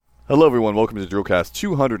Hello, everyone. Welcome to Drillcast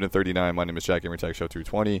 239. My name is Jack Gamertag Show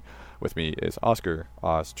 220. With me is Oscar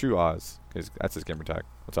Oz, True Oz. That's his gamertag.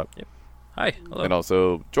 What's up? Yep. Hi. Hello. And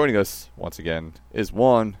also joining us once again is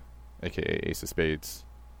Juan, aka Ace of Spades.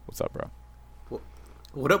 What's up, bro?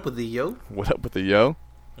 What up with the yo? What up with the yo?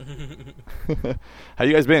 How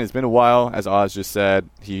you guys been? It's been a while. As Oz just said,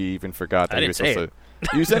 he even forgot that I he didn't was say supposed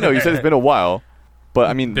to. You said no. You said it's been a while. But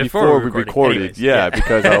I mean, Before we we recorded, anyways, yeah, yeah.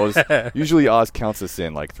 because I was usually Oz counts us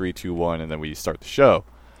in like 3, 2, 1, and then we start the show.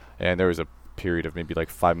 And there was a period of maybe like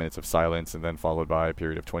 5 minutes of silence, and then followed by a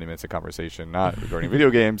period of 20 minutes of conversation, not regarding video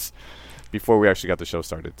games, before we actually got the show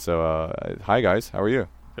started. So, hi guys, how are you?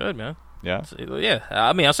 Good, man. Yeah, Yeah.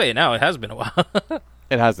 I mean, I'll say it now. It has been a while.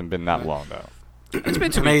 it hasn't been that long though. It's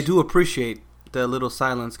been 2 And I weeks. do appreciate the little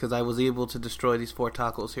silence because I was able to destroy these 4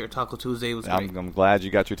 tacos here. Taco Tuesday was great. I'm glad you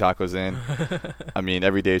got your tacos in. I mean,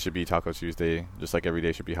 every day should be Taco Tuesday, just like every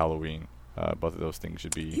day should be Halloween. Both of those things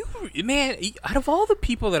should be. Man, out of all the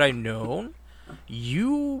people that I've known,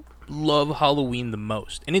 you love Halloween the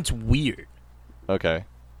most, and it's weird. Okay.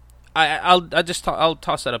 I'll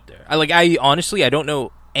toss that up there. I honestly don't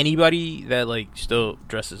know anybody that still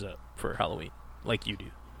dresses up for Halloween like you do.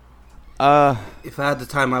 If I had the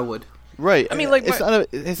time, I would. Right. I mean,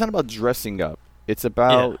 it's not about dressing up. It's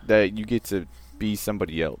about that you get to be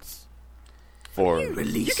somebody else.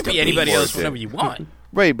 You can be anybody else whenever you want.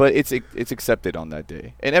 Right, but it's accepted on that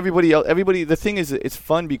day, and everybody else. The thing is, it's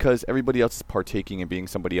fun because everybody else is partaking and being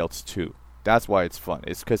somebody else too. That's why it's fun.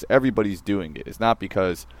 It's because everybody's doing it. It's not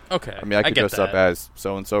because. Okay. I mean, I could get dress up that. as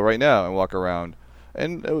so and so right now and walk around,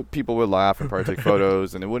 and people would laugh and probably take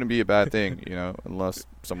photos, and it wouldn't be a bad thing, unless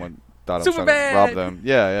someone thought I was trying to rob them.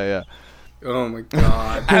 Yeah. Oh my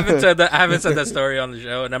god. I haven't said that story on the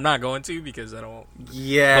show, and I'm not going to because I don't.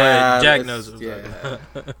 Yeah. But Jack knows what I'm Yeah. talking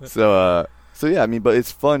about. So yeah, I mean, but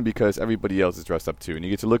it's fun because everybody else is dressed up too, and you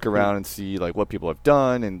get to look around and see what people have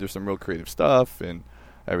done, and there's some real creative stuff and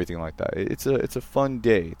everything like that. It's a fun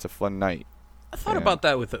day. It's a fun night. I thought about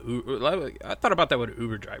that with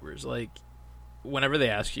Uber drivers. Whenever they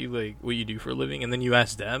ask you what you do for a living, and then you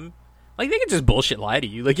ask them, they can just bullshit lie to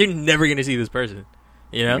you. You're never gonna see this person.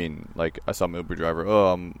 You know? I mean, I saw an Uber driver.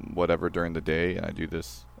 Oh, I'm whatever during the day, and I do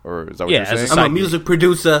this. Or is that what Yeah, you're as a saying? I'm a music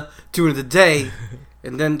producer during the day,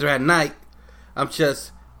 and then at night, I'm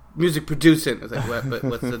just music producing. I was like, what?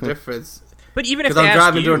 What's the difference? But even if Because they I'm ask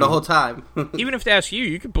driving you, during the whole time. even if they ask you,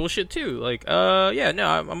 you could bullshit too.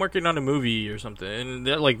 I'm working on a movie or something, and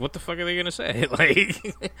they're like, what the fuck are they gonna say?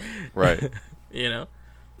 Right.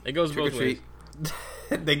 It goes Trick or both ways. treat.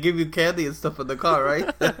 They give you candy and stuff in the car, right?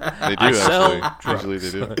 They do I sell actually.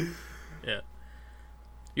 Usually they do. Yeah.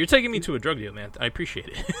 You're taking me to a drug deal, man. I appreciate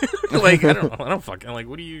it. I don't fucking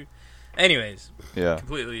what do you? Anyways. Yeah.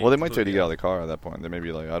 Completely. Well, they might try to get out of the car at that point. They may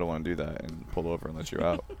be like, I don't want to do that, and pull over and let you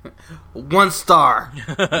out. 1 star.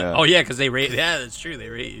 Yeah. Oh yeah, because they rate. Yeah, that's true. They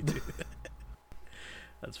rate you too.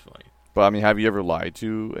 That's funny. But I mean, have you ever lied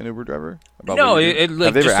to an Uber driver about No, what you do? it Have they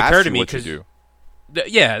ever just asked occurred you to me what you because do?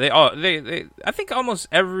 they I think almost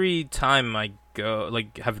every time I go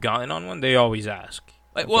have gotten on one, they always ask.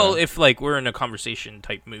 Well, if we're in a conversation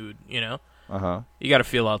type mood, you got to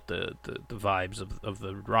feel out the vibes of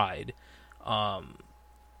the ride,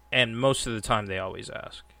 and most of the time they always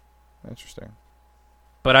ask. Interesting.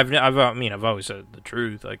 But I've always said the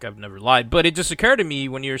truth. I've never lied. But it just occurred to me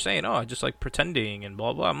when you were saying, "Oh, I just pretending and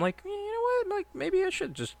blah blah." I'm like, you know what? Maybe I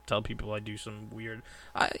should just tell people I do some weird,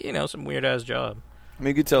 some weird ass job. I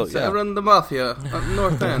mean, you could tell. So Yeah. I run the mafia up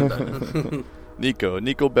North End. Nico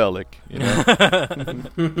Bellic.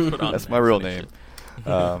 That's my real name.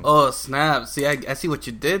 Oh, snap. See, I see what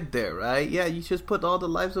you did there, right? Yeah, you just put all the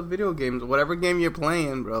lives of video games, whatever game you're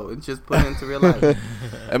playing, bro, and just put it into real life.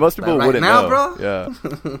 And most people Right wouldn't now, know. bro? Yeah.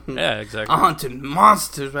 Yeah, exactly. I'm hunting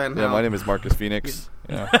monsters right now. Yeah, my name is Marcus Phoenix.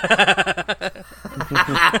 Yeah. I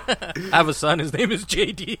have a son. His name is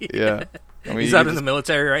JD. Yeah. I mean, He's you out could in the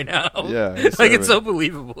military right now. Yeah, he's it's so serving.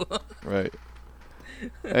 believable. Right.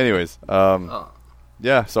 Anyways, Oh.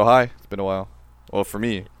 yeah. So hi, it's been a while. Well, for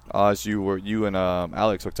me, Oz, you and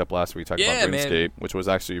Alex hooked up last week talking Yeah, about man. RuneScape, which was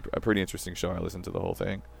actually a pretty interesting show. I listened to the whole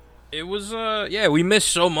thing. It was we missed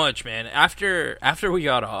so much, man. After we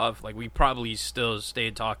got off, we probably still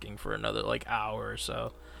stayed talking for another hour or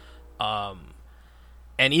so.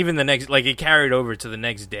 And even the next, it carried over to the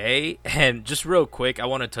next day. And just real quick, I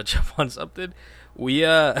want to touch up on something. We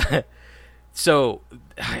so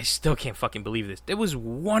I still can't fucking believe this. There was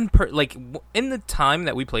one in the time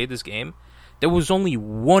that we played this game, there was only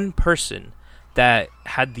one person that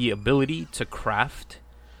had the ability to craft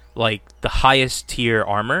the highest tier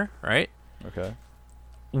armor, right? Okay.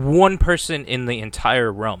 one person in the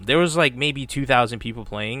entire realm. There was like maybe 2,000 people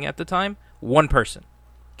playing at the time. One person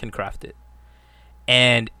can craft it.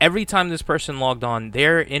 And every time this person logged on,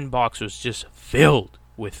 their inbox was just filled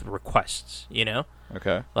with requests, you know?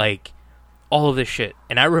 Okay. Like, all of this shit.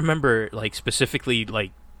 And I remember, like, specifically,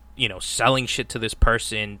 like, you know, selling shit to this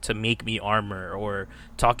person to make me armor, or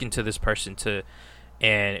talking to this person to...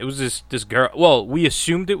 And it was this girl. Well, we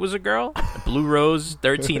assumed it was a girl. Blue Rose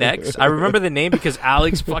 13X. I remember the name because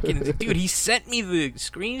Alex fucking... Dude, he sent me the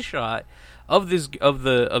screenshot of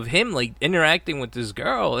him, like, interacting with this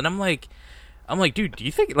girl. And I'm like, dude, do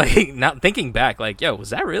you think, like, not thinking back, like, yo, was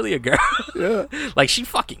that really a girl? Yeah. Like, she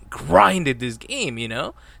fucking grinded this game, you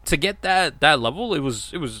know? To get that level, it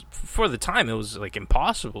was, for the time, it was, like,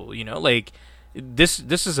 impossible, you know? Like, this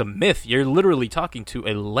is a myth. You're literally talking to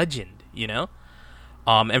a legend, you know?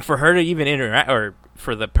 And for her to even interact, or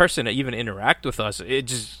for the person to even interact with us, it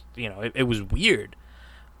just, you know, it was weird.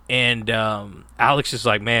 And Alex is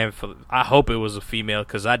like, man, I hope it was a female,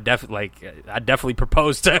 because I definitely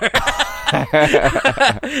proposed to her.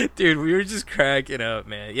 Dude, we were just cracking up,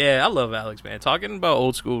 man. Yeah, I love Alex, man. Talking about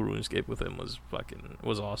old school RuneScape with him was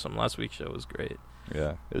awesome. Last week's show was great.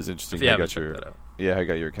 Yeah, it was interesting. I got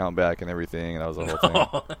your account back and everything, and that was the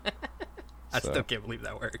whole thing. I still can't believe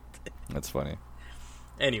that worked. That's funny.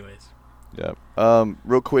 Anyways. Yeah.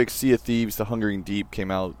 Real quick, Sea of Thieves: The Hungering Deep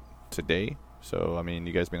came out today. So, I mean,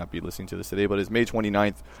 you guys may not be listening to this today, but it's May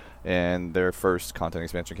 29th, and their first content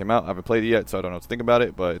expansion came out. I haven't played it yet, so I don't know what to think about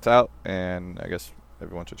it, but it's out, and I guess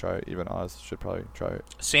everyone should try it. Even Oz should probably try it.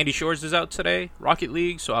 Sandy Shores is out today, Rocket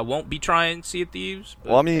League, so I won't be trying Sea of Thieves.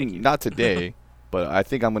 Well, I mean, not today, but I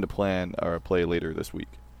think I'm going to play later this week.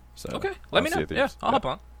 So okay, let me know. Yeah, I'll hop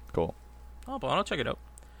on. Cool. I'll hop on. I'll check it out.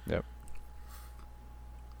 Yep.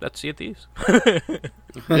 That's Sea of Thieves.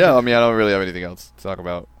 Yeah, I mean, I don't really have anything else to talk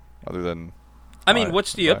about other than... I mean,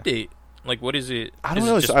 what's the update? Like, what is it? I don't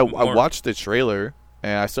know. I watched the trailer,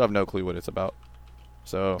 and I still have no clue what it's about.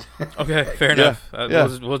 So okay, fair enough.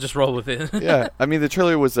 We'll just roll with it. Yeah, I mean, the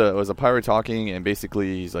trailer was a pirate talking, and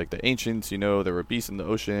basically he's like, the ancients, you know, there were beasts in the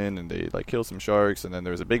ocean, and they like kill some sharks, and then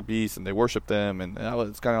there was a big beast, and they worship them, and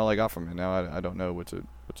that's kind of all I got from it. Now I don't know what to do.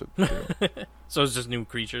 So it's just new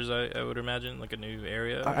creatures, I would imagine, like a new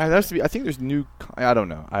area. I think there's new. I don't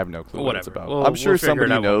know. I have no clue what it's about. I'm sure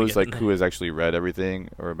somebody knows like who has actually read everything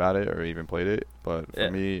or about it or even played it. But for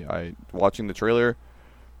me, watching the trailer,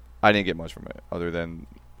 I didn't get much from it other than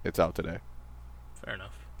it's out today. Fair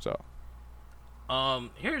enough. So,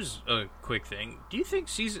 here's a quick thing. Do you think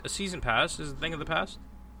a season pass is a thing of the past?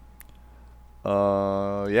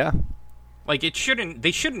 Yeah. Like they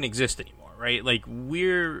shouldn't exist anymore. Right, like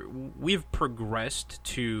we've progressed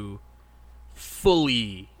to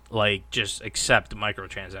fully like just accept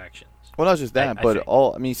microtransactions. Well, not just that, but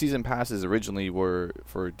season passes originally were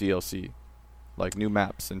for DLC, like new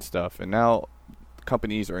maps and stuff, and now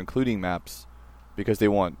companies are including maps because they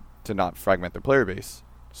want to not fragment their player base.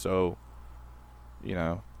 So, you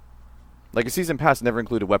know, like a season pass never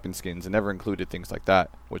included weapon skins and never included things like that,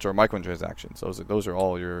 which are microtransactions. Those are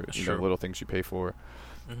all your little things you pay for.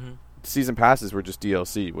 Mm-hmm. Season passes were just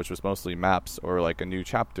DLC, which was mostly maps or like a new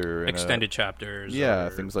chapter, extended chapters,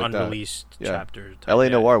 things like unreleased chapters. LA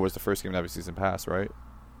Noire was the first game to have a season pass, right?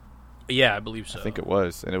 Yeah, I believe so. I think it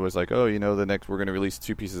was, and it was like, oh, you know, the next we're going to release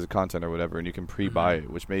 2 pieces of content or whatever, and you can pre-buy it,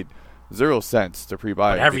 which made zero sense to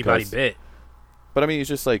pre-buy it. Everybody bit. But I mean, it's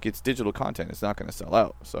just like it's digital content; it's not going to sell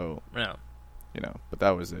out. So yeah. You know, but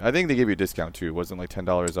that was it. I think they gave you a discount too. It wasn't like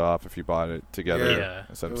 $10 off if you bought it together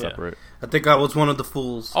instead of separate. I think I was one of the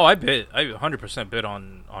fools. Oh, I 100% bid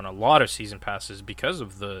on a lot of season passes because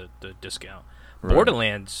of the discount. Right.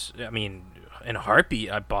 Borderlands, I mean, in a heartbeat,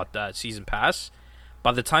 I bought that season pass.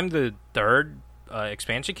 By the time the third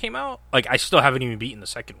expansion came out, like I still haven't even beaten the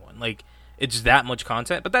second one. Like it's that much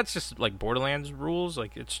content, but that's just like Borderlands rules.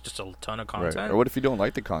 Like it's just a ton of content. Right. Or what if you don't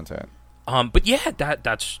like the content? But yeah,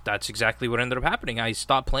 that's exactly what ended up happening. I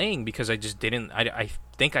stopped playing because I just didn't. I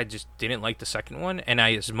think I just didn't like the second one, and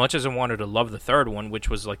as much as I wanted to love the third one, which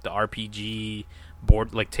was like the RPG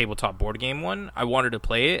board, like tabletop board game one, I wanted to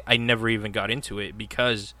play it. I never even got into it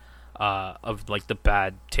because of like the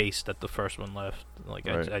bad taste that the first one left. Like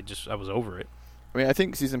right. I was over it. I mean, I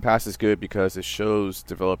think Season Pass is good because it shows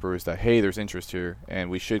developers that hey, there's interest here, and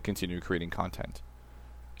we should continue creating content.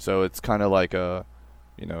 So it's kind of like a.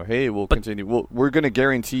 You know, hey, we'll continue. We're going to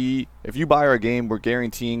guarantee if you buy our game, we're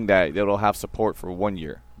guaranteeing that it'll have support for 1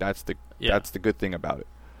 year. That's the good thing about it.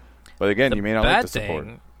 But again, you may not like the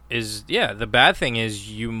support. The bad thing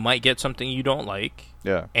is you might get something you don't like.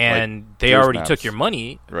 Yeah. And like they already took your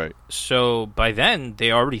money. Right. So by then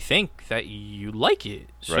they already think that you like it.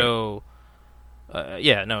 So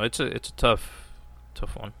Yeah, no, it's a tough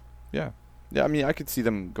one. Yeah. I mean, I could see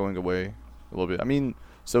them going away a little bit. I mean,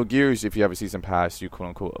 so Gears, if you have a season pass, you quote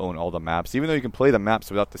unquote own all the maps. Even though you can play the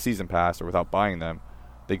maps without the season pass or without buying them,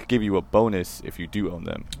 they could give you a bonus if you do own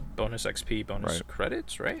them. Bonus XP, bonus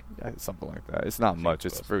credits, right? Yeah, something like that. It's not much.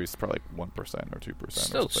 It's probably like 1% or 2%.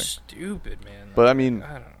 Still stupid, man. But I mean,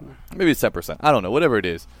 I don't know. maybe it's 10%. I don't know. Whatever it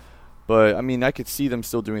is. But I mean, I could see them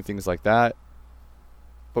still doing things like that.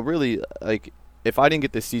 But really, like, if I didn't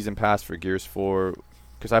get the season pass for Gears 4,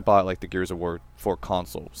 because I bought like the Gears of War 4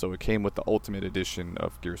 console, so it came with the Ultimate Edition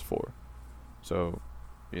of Gears 4. So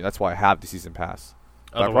that's why I have the season pass.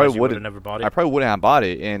 Otherwise, you would have never bought it. I probably wouldn't have bought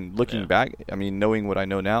it. And looking back, I mean, knowing what I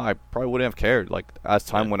know now, I probably wouldn't have cared. Like, as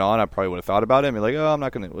time went on, I probably would have thought about it and be like, oh, I'm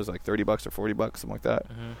not gonna. It was like $30 or $40, something like that.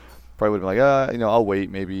 Mm-hmm. Probably would have been like, I'll wait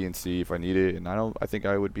maybe and see if I need it. And I think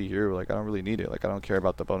I would be here. Like, I don't really need it. Like, I don't care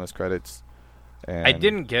about the bonus credits. And I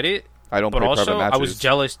didn't get it. I don't. But play also, private matches. I was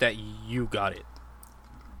jealous that you got it.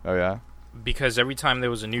 Oh yeah. Because every time there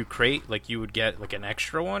was a new crate, like, you would get like an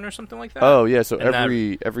extra one or something like that. Oh yeah. So and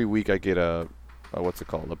every week I get a what's it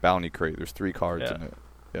called? A bounty crate. There's 3 cards in it.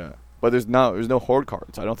 Yeah. But there's no horde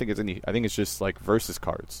cards. I don't think it's any. I think it's just like versus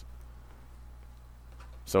cards.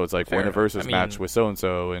 So it's like win a versus match with so and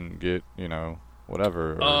so and get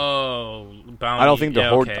whatever. Bounty. I don't think the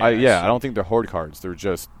horde. Okay, I don't think they're horde cards. They're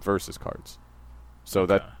just versus cards. So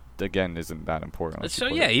that again isn't that important. So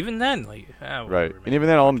yeah, even then, like right, and even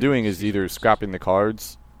then, all I'm doing is either scrapping the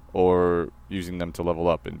cards or using them to level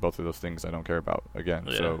up, and both of those things I don't care about. Again,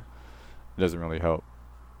 so it doesn't really help.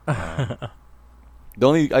 I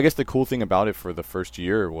guess the cool thing about it for the first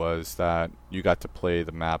year was that you got to play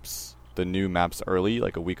the new maps early,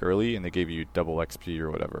 like a week early, and they gave you double XP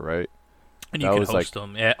or whatever, right? And you can host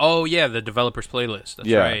them. Yeah. Oh yeah, the developers playlist.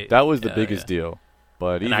 That's right. That was the biggest deal.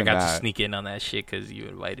 But and even I got to sneak in on that shit because you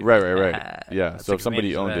invited me. Right. Yeah, so if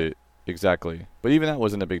somebody owned it, exactly. But even that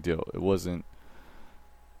wasn't a big deal.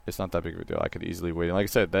 It's not that big of a deal. I could easily wait. And like I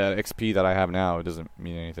said, that XP that I have now, it doesn't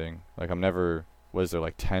mean anything. Like, I'm never, what is there,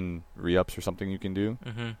 like 10 re-ups or something you can do?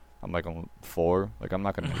 Mm-hmm. I'm like on 4. Like, I'm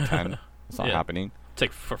not going to make 10. It's not happening. It's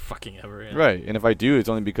like for fucking ever. Yeah. Right. And if I do, it's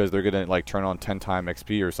only because they're going to like turn on 10 time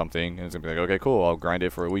XP or something. And it's going to be like, okay, cool, I'll grind it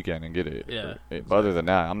for a weekend and get it. Yeah. But other than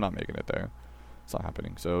that, I'm not making it there. It's not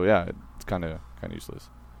happening. So yeah, it's kind of useless.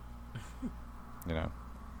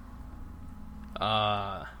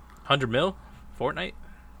 100 mil Fortnite.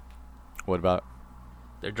 What about?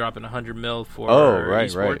 They're dropping 100 mil for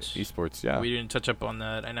esports. Right. Esports, yeah. We didn't touch up on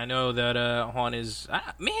that, and I know that Juan is.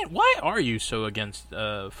 Man, why are you so against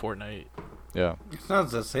Fortnite? Yeah. It's not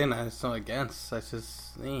to say that it's not against. It's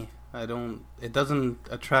just I don't. It doesn't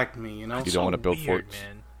attract me. You don't want to build forts,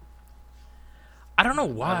 man. I don't know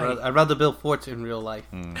why. I'd rather build forts in real life.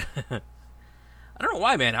 I don't know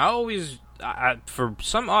why, man. I always, for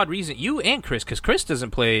some odd reason, you and Chris, because Chris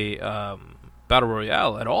doesn't play Battle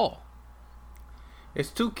Royale at all.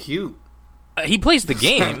 It's too cute. He plays the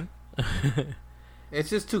game.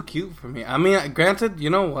 It's just too cute for me. I mean, granted,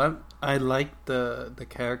 you know what? I like the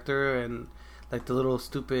character and like the little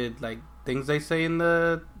stupid like things they say in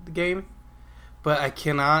the game. But I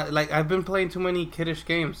cannot, like, I've been playing too many kiddish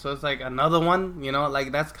games, so it's like another one,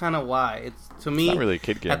 like, that's kind of why. It's, to me, it's not really a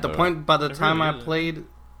kid game, at the point, by the time I played,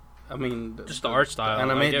 I mean... Just the art style.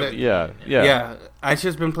 Yeah. I've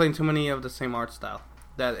just been playing too many of the same art style.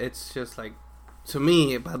 That it's just, like, to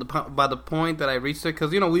me, by the point that I reached it, because,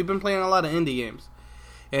 we've been playing a lot of indie games.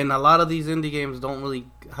 And a lot of these indie games don't really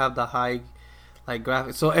have the high... like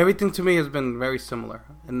graphics, so everything to me has been very similar,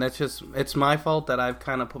 and it's my fault that I've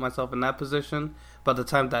kind of put myself in that position by the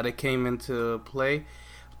time that it came into play.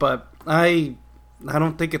 But I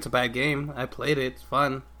don't think it's a bad game. I played it; it's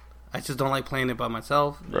fun. I just don't like playing it by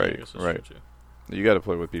myself. Right. You got to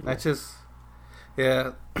play with people.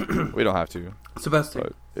 We don't have to. It's the best thing.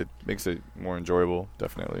 But it makes it more enjoyable,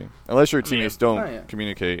 definitely. Unless your teammates don't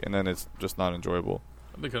communicate, and then it's just not enjoyable.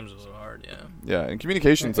 It becomes a little hard, yeah. Yeah, and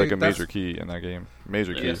communication's like a major key in that game.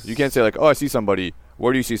 Major key. You can't say like, oh, I see somebody.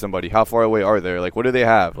 Where do you see somebody? How far away are they? Like, what do they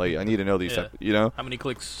have? Like, I need to know these stuff, How many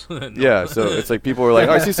clicks? Yeah, so it's like people are like,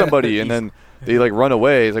 oh, I see somebody, and then they like run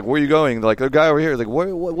away. It's like, where are you going? They're like, the guy over here. It's like,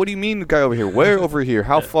 what do you mean the guy over here? Where over here?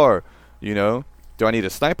 How far? Do I need a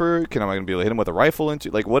sniper? Am I going to be able to hit him with a rifle?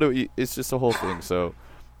 Like, it's just the whole thing. So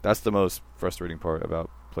that's the most frustrating part about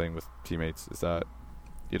playing with teammates is that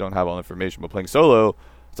you don't have all information. But playing solo,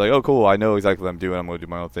 it's like, oh, cool, I know exactly what I'm doing. I'm going to do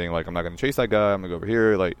my own thing. Like, I'm not going to chase that guy. I'm going to go over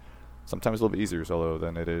here. Like, sometimes it's a little bit easier solo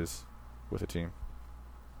than it is with a team.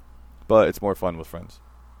 But it's more fun with friends.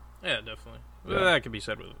 Yeah, definitely. Yeah. Well, that could be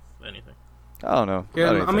said with anything. I don't know.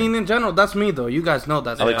 Yeah, I mean, in general, that's me, though. You guys know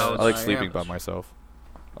that's I like sleeping by myself.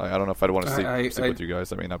 I don't know if I'd want to sleep with you guys.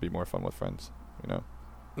 That may not be more fun with friends, you know.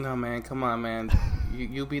 No, man, come on, man.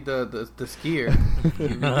 You be the skier.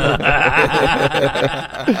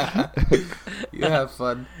 You have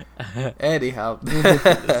fun. Anyhow,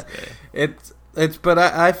 but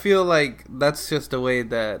I feel like that's just the way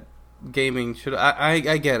that gaming should.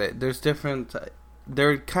 I get it. There's different.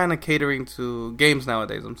 They're kind of catering to games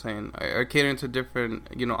nowadays. I'm saying are catering to different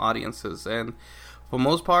audiences, and for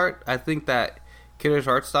most part, I think that Kitter's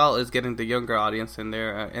art style is getting the younger audience in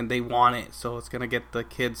there, and they want it, so it's gonna get the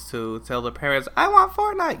kids to tell their parents, "I want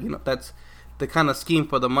Fortnite." That's the kind of scheme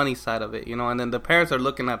for the money side of it, and then the parents are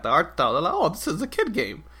looking at the art style. They're like, "Oh, this is a kid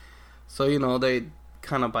game," so they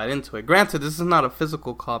kind of bite into it. Granted, this is not a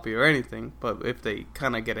physical copy or anything, but if they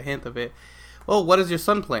kind of get a hint of it, oh, what is your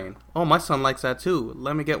son playing? Oh, my son likes that too.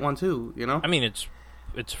 Let me get one too. I mean, it's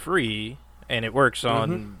free. And it works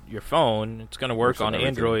on your phone. It's gonna work on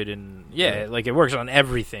Android, and like it works on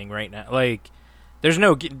everything right now. Like, there's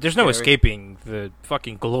no escaping the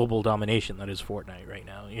fucking global domination that is Fortnite right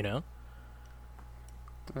now.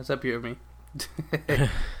 Except you or me.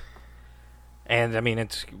 And I mean,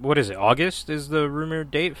 what is it? August is the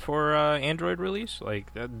rumored date for Android release. Like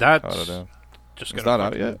that's I don't know. Just it's not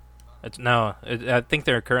out yet. I think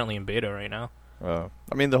they're currently in beta right now. I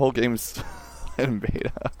mean, the whole game's in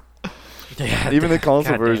beta. Yeah, even the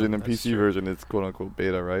console version and PC version is quote unquote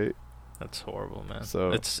beta, right? That's horrible, man.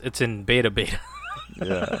 So it's in beta.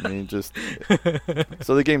 Yeah, I mean, just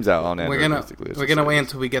so the game's out on Android. We're gonna wait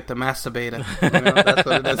until we get the master beta. That's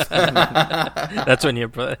what it is. That's when you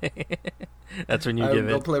play. That's when you give it.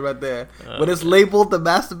 Go play right there. When it's labeled the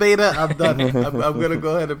master beta, I'm done. I'm gonna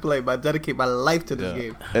go ahead and play. But dedicate my life to this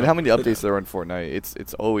game. And how many updates there are in Fortnite?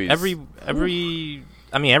 It's always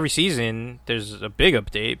every season there's a big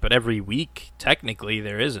update, but every week technically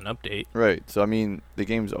there is an update. Right. So I mean, the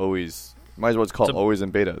game's always might as well call it always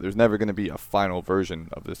in beta. There's never going to be a final version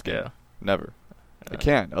of this game. Yeah. Never. It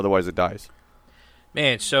can't. Otherwise, it dies.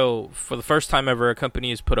 Man, so for the first time ever, a company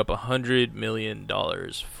has put up $100 million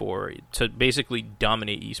to basically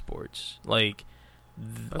dominate esports. Like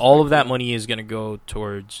all of that money is going to go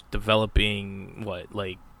towards developing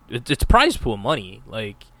it's prize pool money.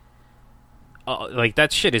 Like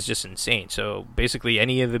that shit is just insane. So basically,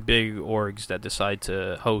 any of the big orgs that decide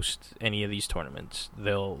to host any of these tournaments,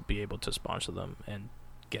 they'll be able to sponsor them and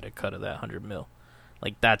get a cut of that $100 million.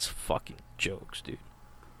 Like, that's fucking jokes, dude.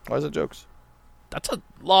 Why is it jokes? That's a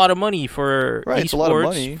lot of money for esports, it's a lot of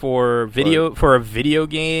money, for a video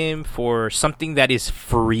game, for something that is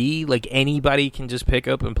free. Like, anybody can just pick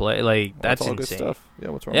up and play. Like, that's all insane. Good stuff. Yeah,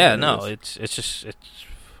 what's wrong? Yeah, no, it's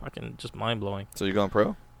fucking just mind blowing. So you going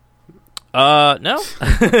pro? No.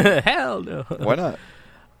 Hell no. Why not?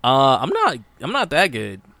 I'm not that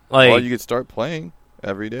good. Like, well, you could start playing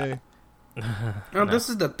every day. No, this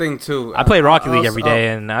is the thing too. I play Rocket League every day,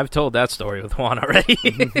 and I've told that story with Juan already.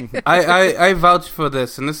 I vouch for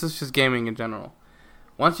this, and this is just gaming in general.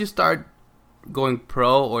 Once you start going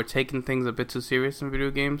pro or taking things a bit too serious in video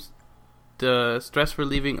games, the stress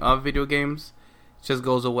relieving of video games just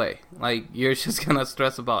goes away. Like, you're just gonna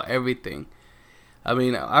stress about everything. I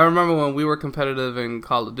mean, I remember when we were competitive in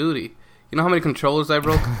Call of Duty. You know how many controllers I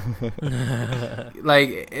broke?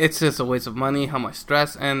 Like, it's just a waste of money, how much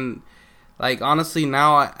stress. And, like, honestly,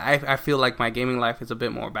 now I feel like my gaming life is a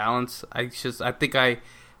bit more balanced. I think I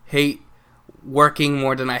hate working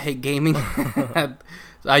more than I hate gaming.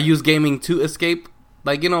 I use gaming to escape.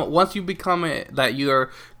 Like, once you become it, that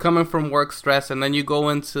you're coming from work stress and then you go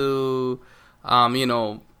into,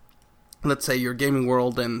 let's say your gaming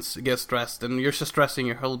world and get stressed, and you're just stressing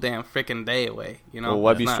your whole damn freaking day away. Well,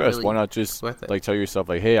 why be stressed? Really, why not just tell yourself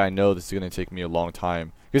hey, I know this is going to take me a long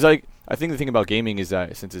time? Because I think the thing about gaming is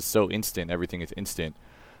that since it's so instant, everything is instant.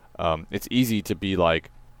 It's easy to be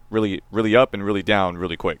really, really up and really down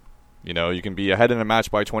really quick. You can be ahead in a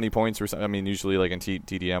match by 20 points or something. I mean, usually in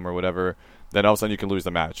TDM or whatever. Then all of a sudden you can lose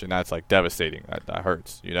the match, and that's devastating. That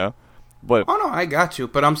hurts. But oh no, I got you.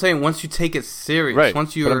 But I'm saying once you take it serious, right.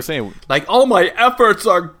 Once you're I'm saying, all my efforts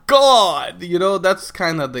are gone, that's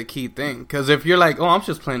kind of the key thing. Because if you're I'm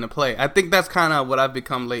just playing to play, I think that's kind of what I've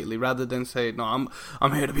become lately. Rather than say, no,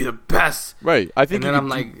 I'm here to be the best. Right. I think you can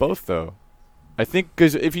do both though. I think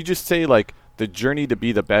because if you just say the journey to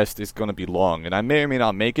be the best is going to be long, and I may or may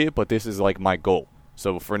not make it, but this is my goal.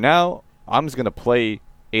 So for now, I'm just going to play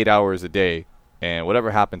 8 hours a day, and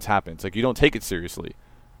whatever happens, happens. You don't take it seriously.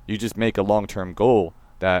 You just make a long-term goal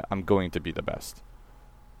that I'm going to be the best.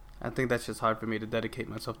 I think that's just hard for me to dedicate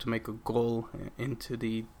myself to make a goal into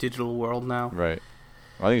the digital world now. Right.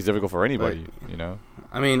 Well, I think it's difficult for anybody,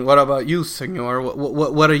 I mean, what about you, Senor?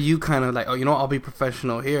 What are you kind of like? Oh, I'll be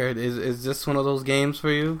professional here. Is this one of those games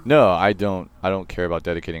for you? No, I don't care about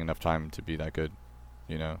dedicating enough time to be that good.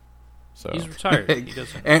 So he's retired. He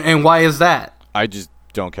doesn't. And why is that? I just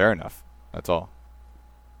don't care enough. That's all.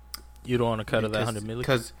 You don't want to cut of that 100 million?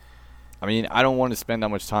 Because I mean, I don't want to spend that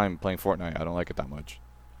much time playing Fortnite. I don't like it that much.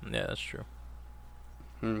 Yeah, that's true.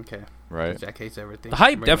 Okay. Right. Jack hates everything. The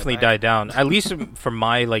hype definitely died down. At least for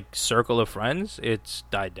my circle of friends, it's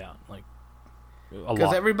died down a lot.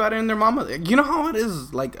 Because everybody and their mama, you know how it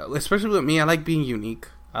is. Like, especially with me, I like being unique.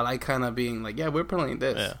 I like kind of being like, yeah, we're playing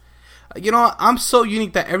this. Yeah. I'm so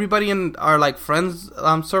unique that everybody in our friends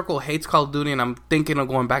circle hates Call of Duty, and I'm thinking of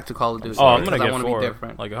going back to Call of Duty. Oh, I'm gonna get I want to 4, be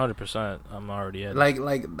different. 100%. I'm already in.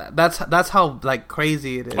 That's how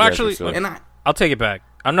crazy it is. Well, actually, and I'll take it back.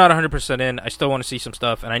 I'm not 100% in. I still want to see some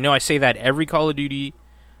stuff, and I know I say that every Call of Duty,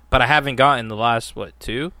 but I haven't gotten the last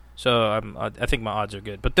 2. So I think my odds are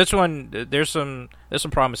good. But this one, there's some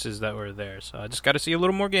promises that were there. So I just got to see a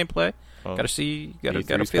little more gameplay. Got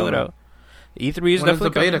to feel it out. E3 is when definitely is the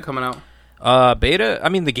beta coming out? Beta. I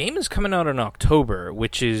mean, the game is coming out in October,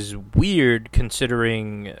 which is weird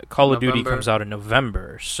considering Call of Duty comes out in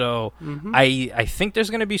November. So I think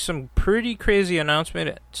there's going to be some pretty crazy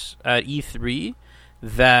announcements at E3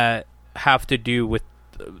 that have to do with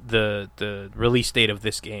the release date of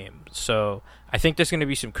this game. So I think there's going to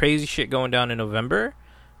be some crazy shit going down in November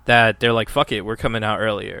that they're like, fuck it, we're coming out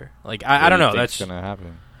earlier. Like, I don't know. That's going to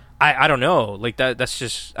happen. I don't know. Like, that's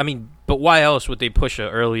just... I mean, but why else would they push an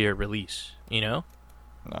earlier release, I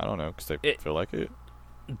don't know, because they feel like it.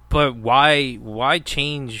 But why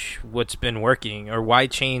change what's been working? Or why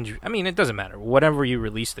change... I mean, it doesn't matter. Whatever you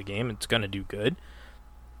release the game, it's going to do good.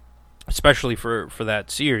 Especially for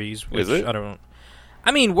that series. Which is it? I don't...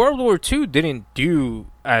 I mean, World War II didn't do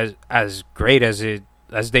as great as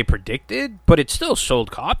they predicted, but it still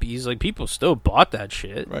sold copies. Like, people still bought that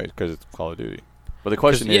shit. Right, because it's Call of Duty. But the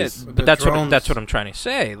question is... But that's what I'm trying to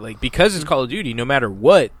say. Like, because it's Call of Duty, no matter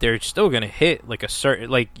what, they're still going to hit, a certain...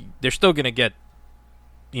 Like, they're still going to get,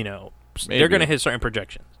 they're going to hit certain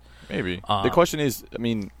projections. Maybe. The question is, I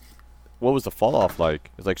mean, what was the fall-off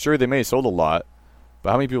like? It's like, sure, they may have sold a lot,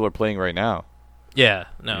 but how many people are playing right now? Yeah,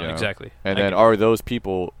 no, exactly. And then are those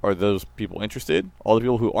people interested? All the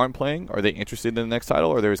people who aren't playing, are they interested in the next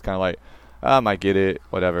title? Or they're just kind of like, I might get it,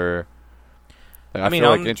 whatever... I feel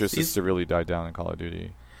like interest is to really die down in Call of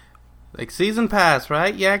Duty. Like Season Pass,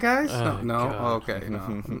 right? Yeah, guys? Oh, no? God. Okay,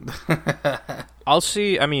 no. I'll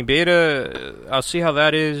see. I mean, beta, I'll see how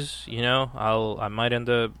that is. I might end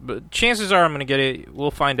up... But chances are I'm going to get it.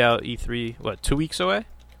 We'll find out E3, 2 weeks away?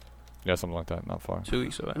 Yeah, something like that. Not far. 2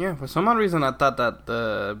 weeks away. Yeah, for some odd reason I thought that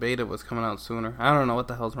the beta was coming out sooner. I don't know what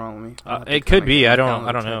the hell's wrong with me. It could be. I don't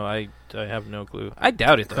know. I have no clue. I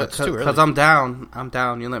doubt it, though. It's too early. Because I'm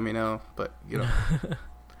down. You let me know. But,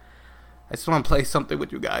 I just want to play something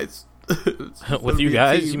with you guys. With you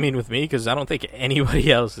guys? You mean with me? Because I don't think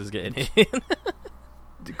anybody else is getting it.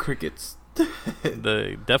 The crickets.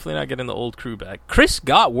 Definitely not getting the old crew back. Chris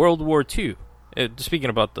got World War II. Speaking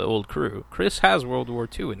about the old crew, Chris has World War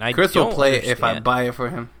II, and Chris will play it if I buy it for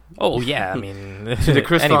him. Oh yeah, I mean to the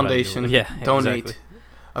Chris Foundation. Yeah, donate exactly.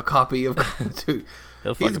 a copy of Dude,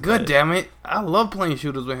 he's good, damn it! I love playing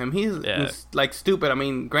shooters with him. He's stupid. I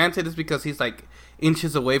mean, granted, it's because he's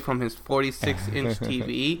inches away from his 46-inch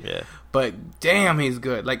TV. Yeah. But damn, he's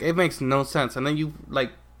good. It makes no sense. And then you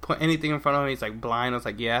put anything in front of him, he's blind. I was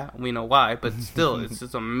like, yeah, we know why, but still, it's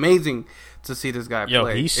just amazing to see this guy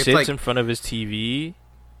play. He sits in front of his TV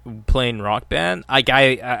playing Rock Band.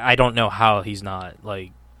 I don't know how he's not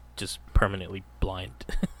just permanently blind.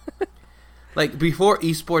 Before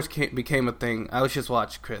esports became a thing, I would just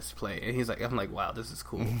watch Chris play, and I'm like, wow, this is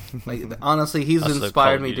cool. Honestly, he's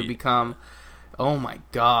inspired me to become. Oh my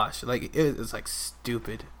gosh, it's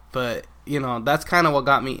stupid. But, that's kind of what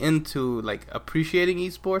got me into, appreciating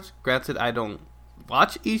esports. Granted, I don't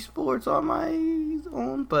watch esports on my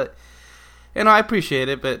own, but, I appreciate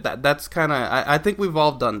it. But that's kind of, I think we've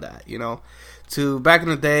all done that, To back in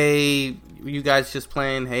the day, you guys just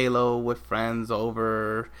playing Halo with friends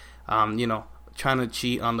over, trying to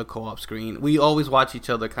cheat on the co-op screen. We always watch each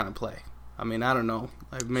other kind of play. I mean, I don't know.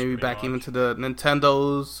 Maybe back even to the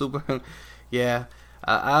Nintendo's Super... Yeah.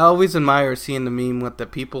 I always admire seeing the meme with the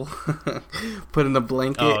people putting the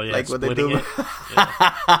blanket, what they do.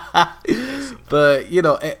 But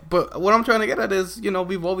but what I'm trying to get at is,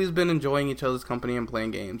 we've always been enjoying each other's company and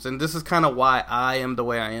playing games, and this is kind of why I am the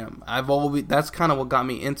way I am. That's kind of what got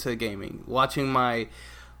me into gaming. Watching my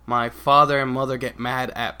my father and mother get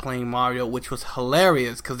mad at playing Mario, which was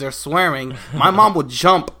hilarious because they're swearing. My mom would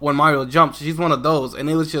jump when Mario jumps. She's one of those, and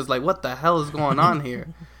it was just like, what the hell is going on here?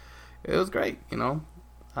 It was great, you know.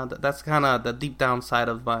 That's kind of the deep down side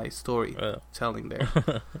of my storytelling there.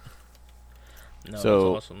 No, so,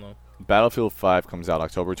 it was awesome, though. Battlefield 5 comes out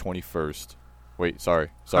October 21st. Wait, sorry.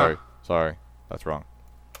 That's wrong.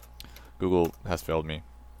 Google has failed me.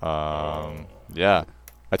 Yeah.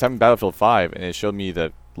 I typed in Battlefield 5, and it showed me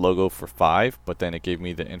the logo for 5, but then it gave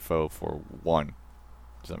me the info for 1.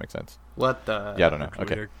 Does that make sense? What the? Yeah, I don't know.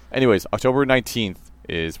 Okay. Weird. Anyways, October 19th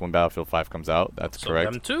is when Battlefield 5 comes out. That's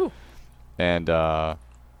correct. Them too. And,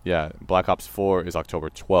 yeah, Black Ops 4 is October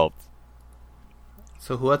 12th.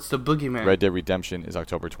 So what's the boogeyman? Red Dead Redemption is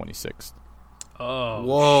October 26th. Oh,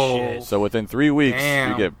 whoa. shit. So within 3 weeks,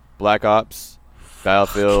 Damn. we get Black Ops,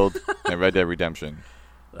 Battlefield, and Red Dead Redemption.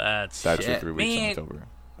 That's your shit. 3 weeks in Man. October.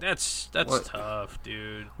 That's What? tough,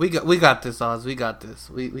 dude. We got this, Oz. We got this.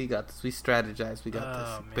 We got this. We strategize. We got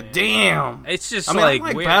this. Man. But damn, It's just I mean, like I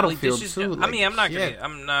like weird. Battlefield this is- too, I mean, like, I'm not shit. gonna.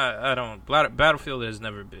 I'm not. I don't. Battlefield has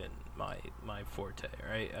never been my forte,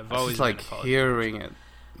 right? I've I always just like been a Call of hearing Duty it.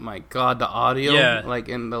 My God, the audio, Yeah. like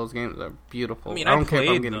in those games, are beautiful. I mean, I don't care if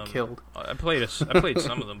I'm played getting them. killed. I played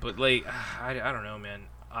some of them, but like I don't know, man.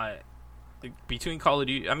 Between Call of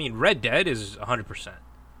Duty, I mean, Red Dead is 100%,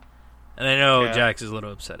 and I know Yeah. Jax is a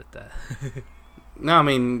little upset at that. No, I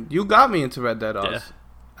mean, you got me into Red Dead, Oz. Yeah.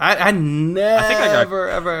 I never, I think I got- ever.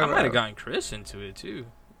 I might have gotten Chris into it too.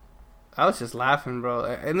 I was just laughing, bro,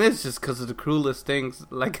 and it's just because of the cruelest things,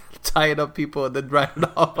 like tying up people and then riding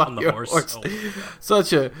off on the your horse. horse. Oh, my God.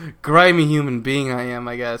 Such a grimy human being I am,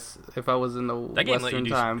 I guess. If I was in the That game let you Western do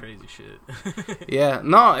time, some crazy shit. yeah.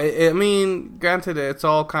 No, I mean, granted, it's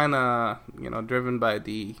all kind of driven by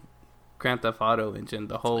the Grand Theft Auto engine,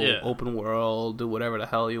 the whole Yeah. open world, do whatever the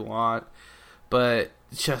hell you want, but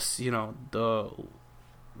just the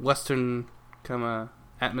Western kind of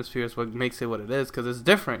atmosphere is what makes it what it is, because it's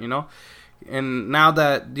different, and now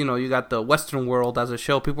that you got the Western world as a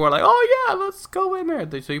show, people are like, oh yeah, let's go in there.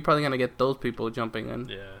 So you're probably gonna get those people jumping in.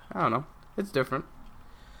 Yeah, I don't know, it's different.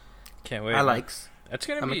 can't wait. I man. likes. That's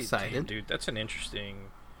gonna I'm be excited. damn, dude. That's an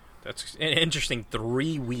interesting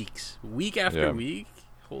 3 weeks, week after Yeah. week.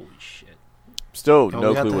 Holy shit! Still, we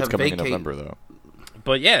no have clue to what's have coming in vacate. November, though.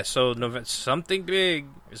 But yeah, so something big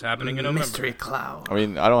is happening in November. Mystery Cloud. I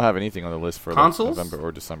mean, I don't have anything on the list for like, Consoles? November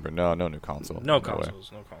or December. No new console. No way.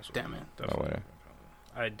 consoles. Damn it. Definitely way.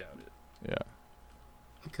 I doubt it. Yeah.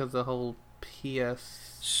 Because the whole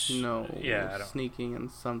PS Yeah, I don't- sneaking and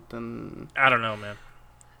something, I don't know, man.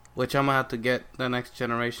 which I'm gonna have to get the next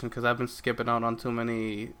generation because I've been skipping out on too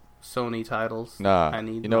many Sony titles. Nah. I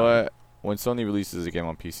need You know mine. what? When Sony releases a game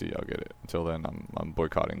on PC, I'll get it. Until then, I'm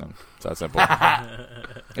boycotting them. It's that simple.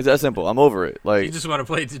 It's that simple. I'm over it. Like, You just want to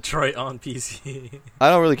play Detroit on PC.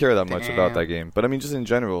 I don't really care that much about Damn. that game. But I mean, just in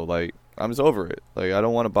general, like, I'm just over it. Like, I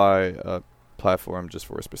don't want to buy a platform just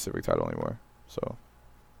for a specific title anymore. So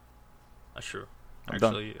That's true. I'm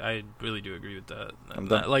done. Actually, I really do agree with that. I'm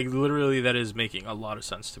That- done. Like, literally, that is making a lot of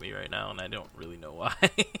sense to me right now, and I don't really know why.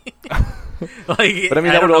 Like, But I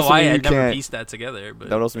mean, that don't would know also why mean I you never can't- pieced that together. But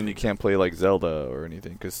that would also mean you can't play like Zelda or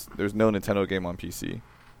anything because there's no Nintendo game on PC.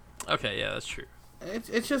 Okay, yeah, that's true.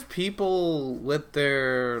 It's just people with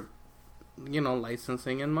their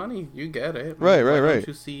licensing and money. You get it, Right. Why don't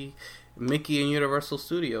you see Mickey and Universal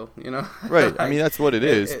Studio? Right. I mean, that's what it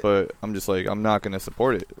is. it- But I'm just like, I'm not gonna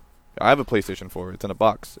support it. I have a PlayStation 4. It's in a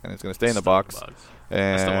box, and it's gonna stay in the Still box.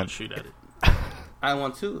 I still want And to shoot at it. I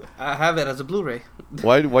want to. I have it as a Blu-ray.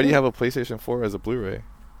 why do you have a PlayStation 4 as a Blu-ray?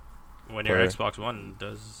 When your Play. Xbox One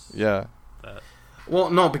does Yeah. that.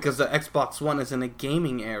 Well, no, because the Xbox One is in a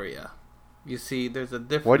gaming area. You see, there's a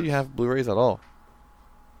difference. Why do you have Blu-rays at all?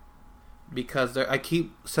 Because I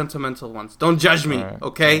keep sentimental ones. Don't judge me, Alright,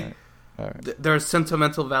 okay? alright. There are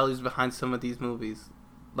sentimental values behind some of these movies,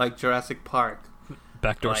 like Jurassic Park.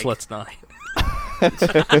 Backdoor Like- Sluts 9.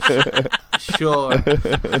 Sure,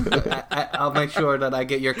 I'll make sure that I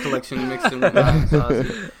get your collection mixed in with mine.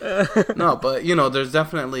 Ozzy. No, but there's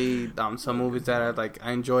definitely some movies that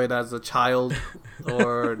I enjoyed as a child,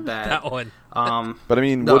 or that. That one. But I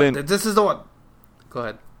mean, No, wouldn't this is the one. Go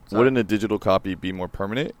ahead. Sorry. wouldn't a digital copy be more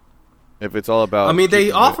permanent? If it's all about, I mean, they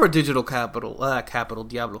keeping offer digital capital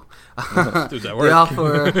Diablo. Dude, that They work.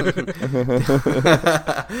 offer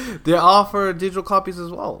they offer digital copies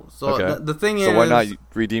as well. So Okay. the thing it, is, so why not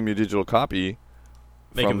redeem your digital copy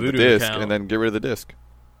Make a from the Voodoo disc account. and then get rid of the disc?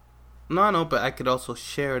 No, but I could also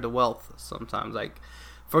share the wealth sometimes. Like,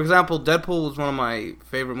 for example, Deadpool was one of my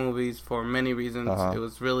favorite movies for many reasons. Uh-huh. It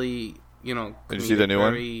was really, Did you see the new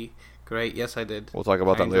one? very Great. Yes, I did. We'll talk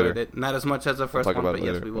about that later. It. Not as much as the first one, but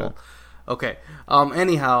yes, we will. Yeah. Okay.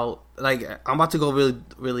 Anyhow, like, I'm about to go really,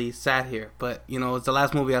 really sad here, but, you know, it's the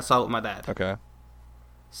last movie I saw with my dad. Okay.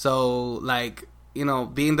 So, like, you know,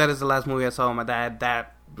 being that it's the last movie I saw with my dad,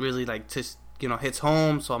 that really, like, just, you know, hits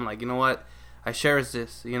home. So I'm like, you know what? I cherish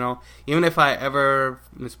this, you know? Even if I ever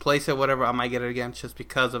misplace it, whatever, I might get it again just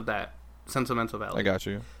because of that sentimental value. I got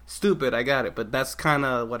you. Stupid, I got it. But that's kind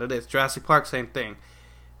of what it is. Jurassic Park, same thing.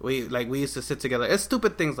 We used to sit together. It's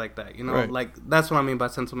stupid things like that, you know? Right. Like, that's what I mean by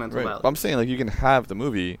sentimental value. But I'm saying, like, you can have the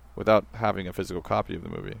movie without having a physical copy of the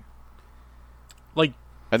movie. Like,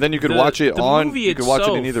 and then you could watch it on. You could watch it in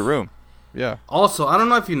itself. either room. Yeah. Also, I don't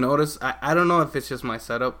know if you noticed. I don't know if it's just my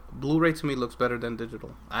setup. Blu-ray to me looks better than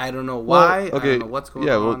digital. I don't know why. Well, okay. I don't know what's going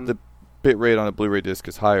on. Yeah, well, the bit rate on a Blu-ray disc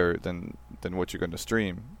is higher than what you're going to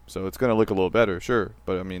stream, so it's going to look a little better, sure.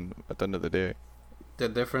 But I mean, at the end of the day, the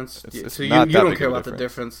difference. It's so you not that don't big care of a about the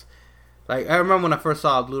difference. Like, I remember when I first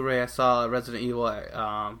saw a Blu-ray, I saw Resident Evil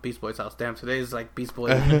at Beast Boy's house. Damn, today is like Beast Boy.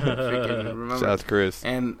 Freaking, remember? Shout out to Chris.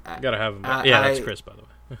 And you gotta have him. That's Chris, by the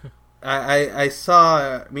way. I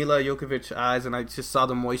saw Mila Jokovich's eyes, and I just saw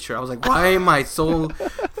the moisture. I was like, why am I so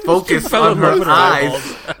focused on her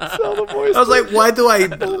eyes? I was like, why do I,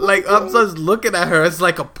 like, I'm just looking at her. It's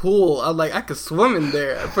like a pool. I'm like, I could swim in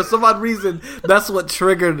there. For some odd reason, that's what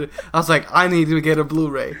triggered. I was like, I need to get a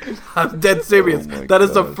Blu-ray. I'm dead serious. That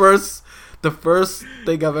is the first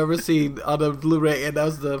thing I've ever seen on a Blu-ray, and that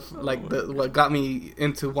was what got me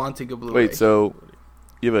into wanting a Blu-ray. Wait, so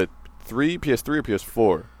you have a PS3 or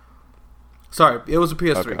PS4? Sorry, it was a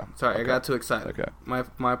PS3. Okay. Sorry, Okay. I got too excited. Okay.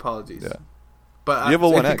 My apologies. Yeah. But you have a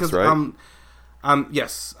One X, right?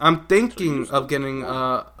 Yes, I'm thinking of getting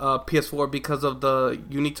a PS4 because of the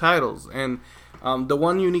unique titles, and the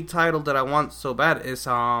one unique title that I want so bad is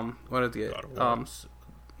what is it?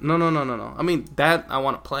 No. I mean, that I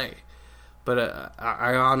want to play, but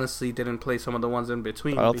I honestly didn't play some of the ones in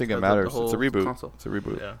between. I don't think it matters. It's a reboot. Console. It's a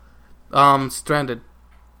reboot. Yeah. Stranded.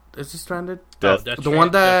 Is it Stranded? Death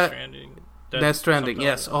Death Stranding.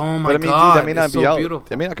 Yes. Oh my but I mean, god, dude, that may not it's be so out. beautiful.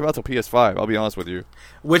 It may not come out till PS5. I'll be honest with you.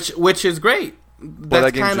 Which is great. But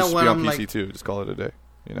that game kind should of just what be on I'm PC like. too. Just call it a day.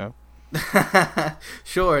 You know.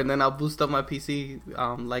 Sure, and then I'll boost up my PC,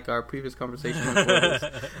 like our previous conversation.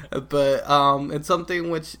 But it's something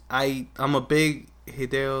which I'm a big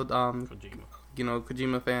Hideo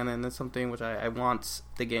Kojima fan, and it's something which I want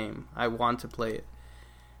the game. I want to play it.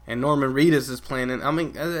 And Norman Reedus is playing it. I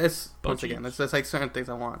mean, it's once again, it's just like certain things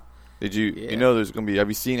I want. Did you? Yeah. You know, there's gonna be. Have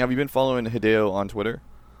you been following Hideo on Twitter?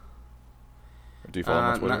 Or do you follow him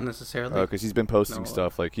on Twitter? Not necessarily. Because he's been posting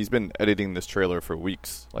stuff. Like, he's been editing this trailer for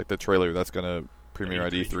weeks. Like, the trailer that's gonna premiere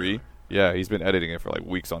at E3. Yeah, he's been editing it for like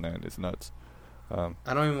weeks on end. It's nuts. I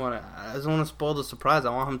don't even want to. I don't want to spoil the surprise. I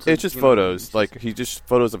want him to. It's just photos. Like, just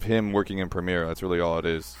photos of him working in Premiere. That's really all it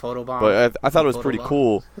is. Photobomb. But I thought it was pretty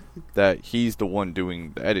cool that he's the one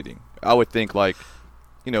doing the editing. I would think, like,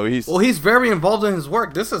 you know, he's very involved in his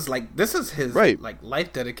work. This is his right. like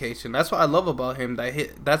life dedication. That's what I love about him.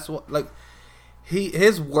 That's what, like,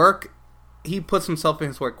 his work. He puts himself in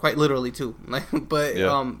his work quite literally too. Like, but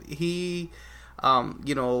he.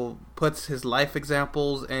 Puts his life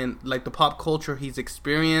examples and like the pop culture he's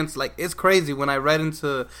experienced. Like, it's crazy when I read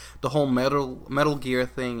into the whole Metal Gear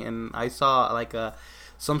thing, and I saw like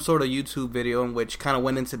some sort of YouTube video in which kind of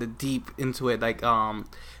went into into it. Like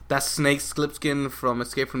that Snake Slipskin from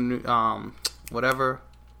Escape from whatever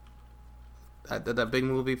that big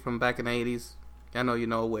movie from back in the 80s. I know you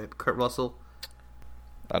know, with Kurt Russell.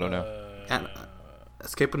 I don't know.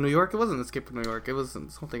 Escape from New York? It wasn't Escape from New York. It was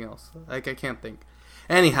something else. Like, I can't think.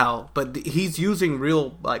 Anyhow, but he's using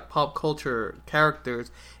real like pop culture characters,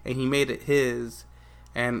 and he made it his.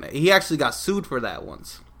 And he actually got sued for that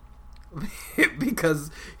once because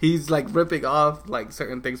he's like ripping off like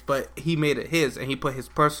certain things, but he made it his, and he put his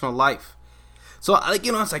personal life. So, like,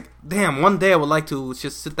 you know, it's like, damn. One day I would like to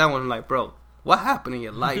just sit down with him, like, bro, what happened in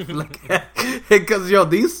your life? Like, because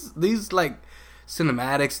these like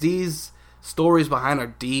cinematics, these stories behind are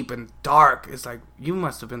deep and dark. It's like, you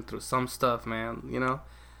must have been through some stuff, man, you know?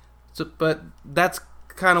 So, but that's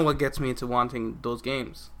kind of what gets me into wanting those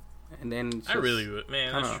games. And then just, I really would,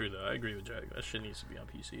 man. That's true though. I agree with Jack. That shit needs to be on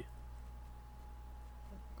PC.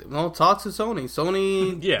 No, talk to Sony.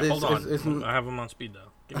 Hold on. I have them on speed though.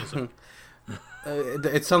 Give me a second.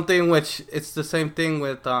 It's something which, it's the same thing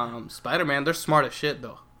with Spider-Man. They're smart as shit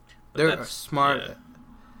though. They're smart. Yeah.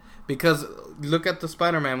 Because look at the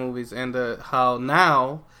Spider-Man movies and how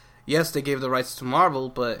now, yes, they gave the rights to Marvel,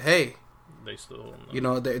 but hey, they still,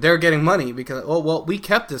 they're getting money because we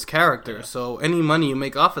kept this character, so any money you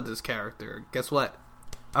make off of this character, guess what?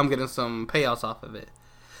 I'm getting some payouts off of it.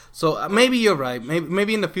 So maybe you're right.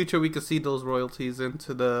 Maybe in the future we could see those royalties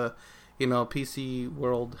into the, PC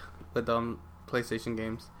world with PlayStation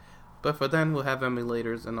games. But for then, we'll have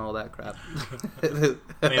emulators and all that crap. I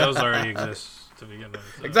mean, those already exist to begin with.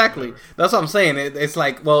 So exactly. Whatever. That's what I'm saying. It's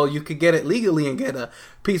like, well, you could get it legally and get a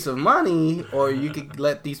piece of money, or you could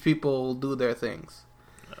let these people do their things.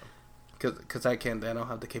 Because I don't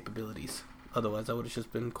have the capabilities. Otherwise, I would have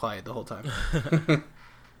just been quiet the whole time.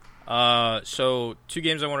 So 2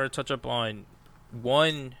 games I wanted to touch up on.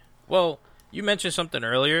 One, well, you mentioned something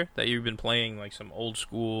earlier that you've been playing like some old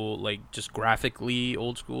school, like just graphically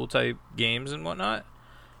old school type games and whatnot.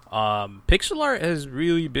 Pixel art has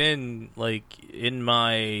really been like in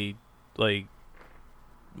my like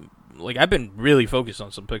I've been really focused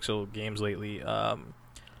on some pixel games lately.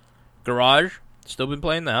 Garage, still been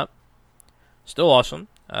playing that. Still awesome.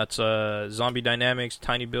 That's Zombie Dynamics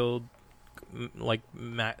Tiny Build like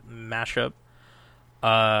mashup.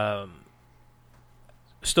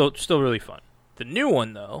 Still really fun. The new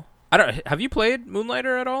one though, have you played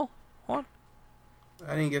Moonlighter at all, Juan?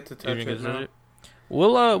 I didn't get to touch it.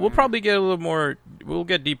 We'll probably get a little more. We'll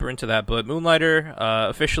get deeper into that. But Moonlighter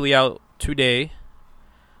officially out today.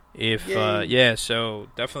 So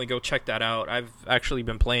definitely go check that out. I've actually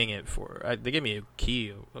been playing it they gave me a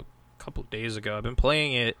key a couple of days ago. I've been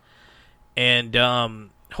playing it, and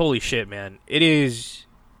holy shit, man! It's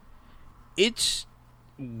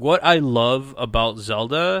what I love about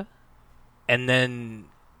Zelda, and then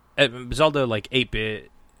Zelda like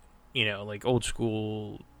 8-bit, like old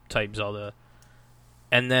school type Zelda,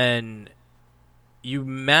 and then you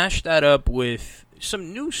mash that up with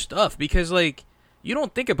some new stuff because like you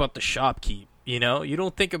don't think about the shopkeep, you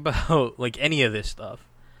don't think about like any of this stuff,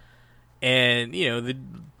 and the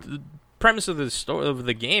premise of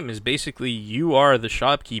the game is basically you are the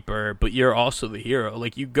shopkeeper, but you're also the hero.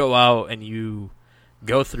 Like you go out and you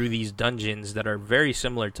go through these dungeons that are very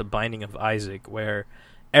similar to Binding of Isaac, where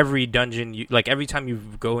every dungeon, every time you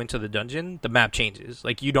go into the dungeon, the map changes.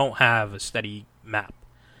 Like you don't have a steady map.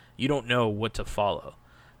 You don't know what to follow.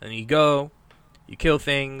 And you go, you kill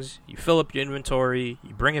things, you fill up your inventory,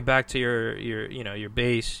 you bring it back to your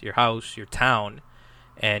base, your house, your town,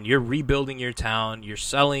 and you're rebuilding your town. You're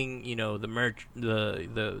selling, the merch,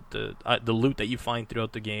 the loot that you find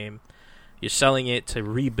throughout the game. You're selling it to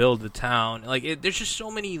rebuild the town. There's just so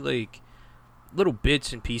many like little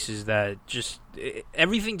bits and pieces that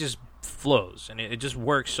everything just flows, and it just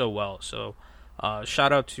works so well. So,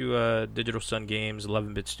 shout out to Digital Sun Games,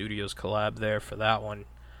 11-Bit Studios collab there for that one,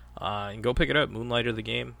 and go pick it up.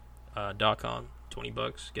 Moonlighterthegame.com,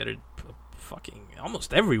 $20. Get it fucking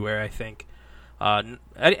almost everywhere, I think.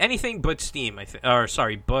 Anything but Steam,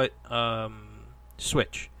 but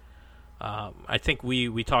Switch. I think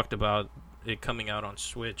we talked about it coming out on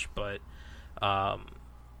Switch, but I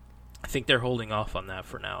think they're holding off on that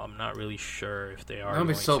for now. I'm not really sure if they are. That would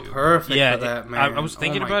be so perfect for that, man. I was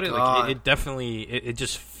thinking about it. Like it definitely it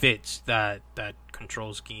just fits that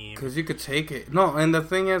control scheme. Because you could take it. No, and the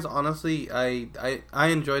thing is, honestly, I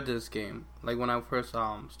enjoyed this game. Like when I first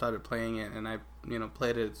started playing it, and I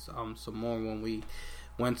played it some more when we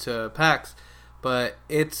went to PAX. But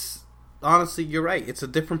it's honestly, you're right. It's a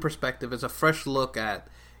different perspective. It's a fresh look at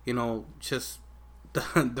just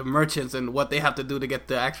the merchants and what they have to do to get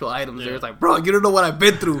the actual items. Yeah. There, it's like, bro, you don't know what I've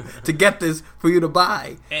been through to get this for you to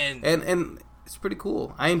buy, and it's pretty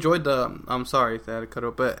cool. I enjoyed I'm sorry that I cut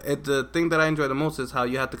up, but the thing that I enjoy the most is how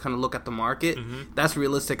you have to kind of look at the market. Mm-hmm. That's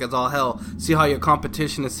realistic as all hell. See how your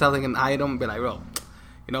competition is selling an item. Be like, bro,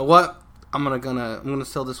 you know what? I'm gonna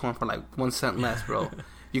sell this one for like 1 cent less, bro.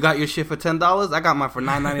 You got your shit for $10. I got mine for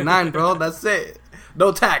 $9.99, bro. That's it.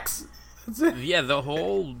 No tax. That's it. Yeah, the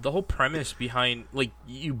whole premise behind like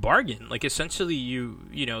you bargain, like essentially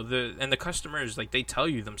the customers, like they tell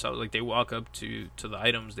you themselves, like they walk up to the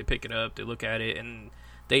items, they pick it up, they look at it, and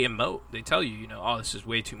they emote. They tell you, oh, this is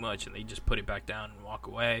way too much, and they just put it back down and walk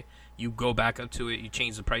away. You go back up to it, you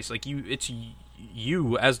change the price. Like it's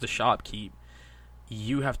you as the shopkeep.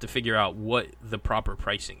 You have to figure out what the proper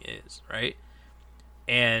pricing is, right?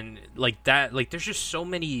 And like that, like there's just so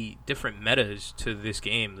many different metas to this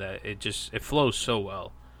game that it flows so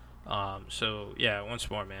well. So yeah, once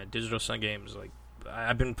more, man, Digital Sun Games. Like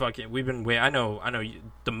I know.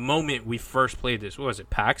 The moment we first played this, what was it,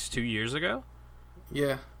 PAX 2 years ago?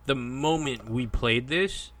 Yeah. The moment we played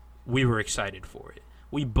this, we were excited for it.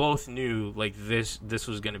 We both knew like this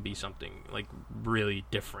was going to be something like really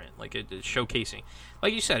different. Like it showcasing,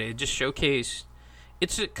 like you said, it just showcased.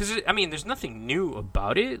 It's because there's nothing new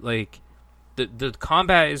about it. Like the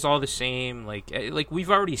combat is all the same. Like we've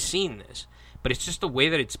already seen this, but it's just the way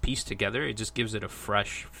that it's pieced together. It just gives it a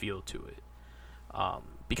fresh feel to it.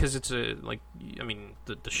 because it's the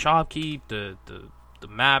shopkeep, the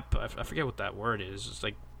map. I forget what that word is. It's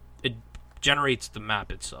like it generates the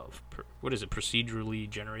map itself. What is it? Procedurally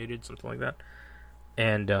generated, something like that.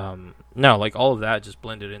 And no, like all of that just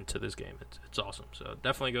blended into this game. It's awesome. So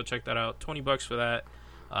definitely go check that out. $20 for that.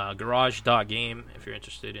 Garage.game if you're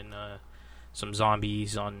interested in some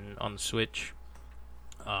zombies on the Switch.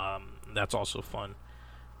 That's also fun.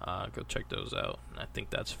 Go check those out. I think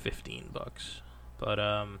that's $15. But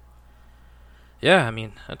yeah, I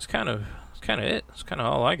mean that's kind of it. That's kind of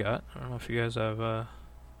all I got. I don't know if you guys have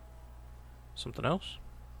something else.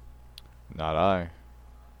 Not I.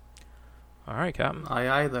 All right, Captain.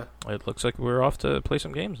 I either. It looks like we're off to play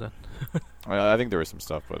some games then. I think there was some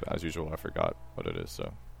stuff, but as usual, I forgot what it is.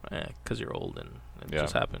 So. Because you're old and it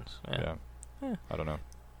just happens. Yeah. I don't know.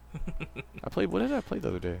 What did I play the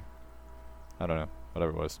other day? I don't know.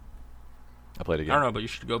 Whatever it was. I played again. I don't know, but you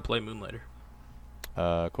should go play Moonlighter.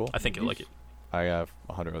 Cool. I think you'll like it. I have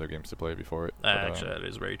 100 other games to play before it. Actually, that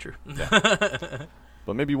is very true. Yeah.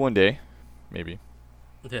 But maybe one day. Maybe.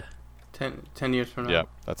 Yeah. 10 years from now. Yeah,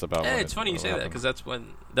 that's about. Hey, it's funny you say that because that's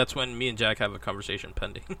when me and Jack have a conversation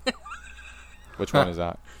pending. Which one is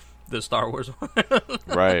that? The Star Wars one.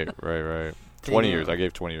 Right. 20 years. I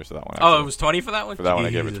gave 20 years to that one. Actually. Oh, it was 20 for that one? For that one,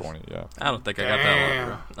 I gave it 20, yeah. I don't think I got that one,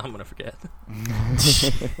 bro. I'm going to forget.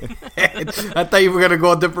 I thought you were going to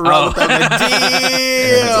go a different route with that. Like,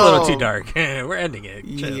 damn! It's a little too dark. We're ending it.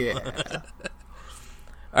 Chill. Yeah.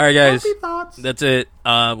 All right, guys. That's it.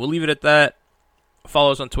 We'll leave it at that.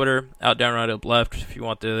 Follow us on Twitter, out, down, right, up, left. If you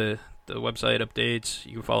want the website updates,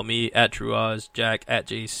 you can follow me at TrueOz, Jack at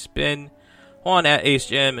JSpin, Juan at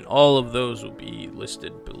AceGem, and all of those will be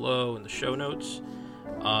listed below in the show notes.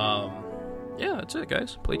 Yeah, that's it,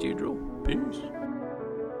 guys. Play to your drool. Peace.